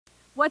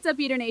What's up,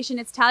 Eater Nation?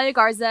 It's Tahlia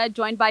Garza,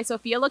 joined by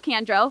Sophia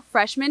Locandro,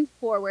 freshman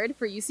forward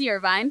for UC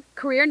Irvine.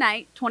 Career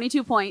night,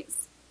 22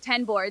 points,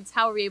 10 boards.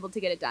 How were we able to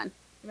get it done?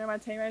 You know, my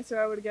teammates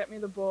were able to get me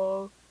the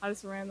ball. I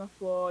just ran the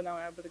floor and they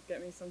were able to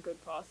get me some good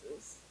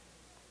passes.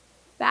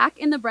 Back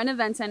in the Bren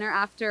Event Center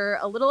after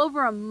a little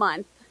over a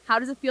month, how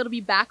does it feel to be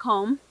back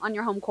home on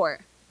your home court?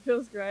 It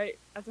feels great.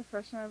 As a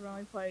freshman, I've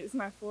only played, it's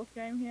my 4th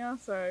game here,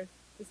 so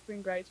it's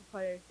been great to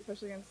play,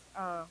 especially against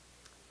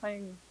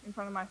playing in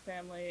front of my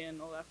family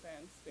and all our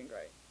fans. It's been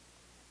great.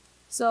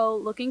 So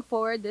looking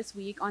forward this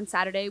week on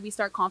Saturday, we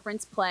start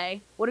conference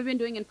play. What have you been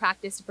doing in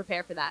practice to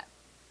prepare for that?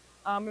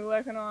 We're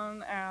working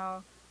on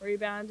our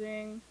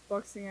rebounding,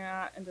 boxing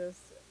out, and just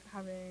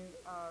having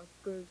a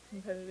good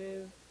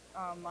competitive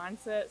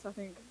mindset. So I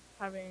think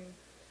having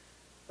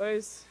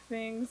those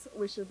things,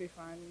 we should be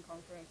fine in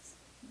conference.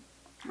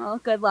 Well,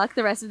 good luck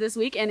the rest of this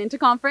week and into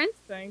conference.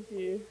 Thank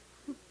you.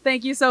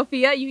 Thank you,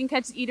 Sophia. You can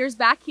catch the Eaters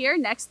back here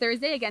next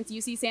Thursday against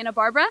UC Santa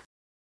Barbara.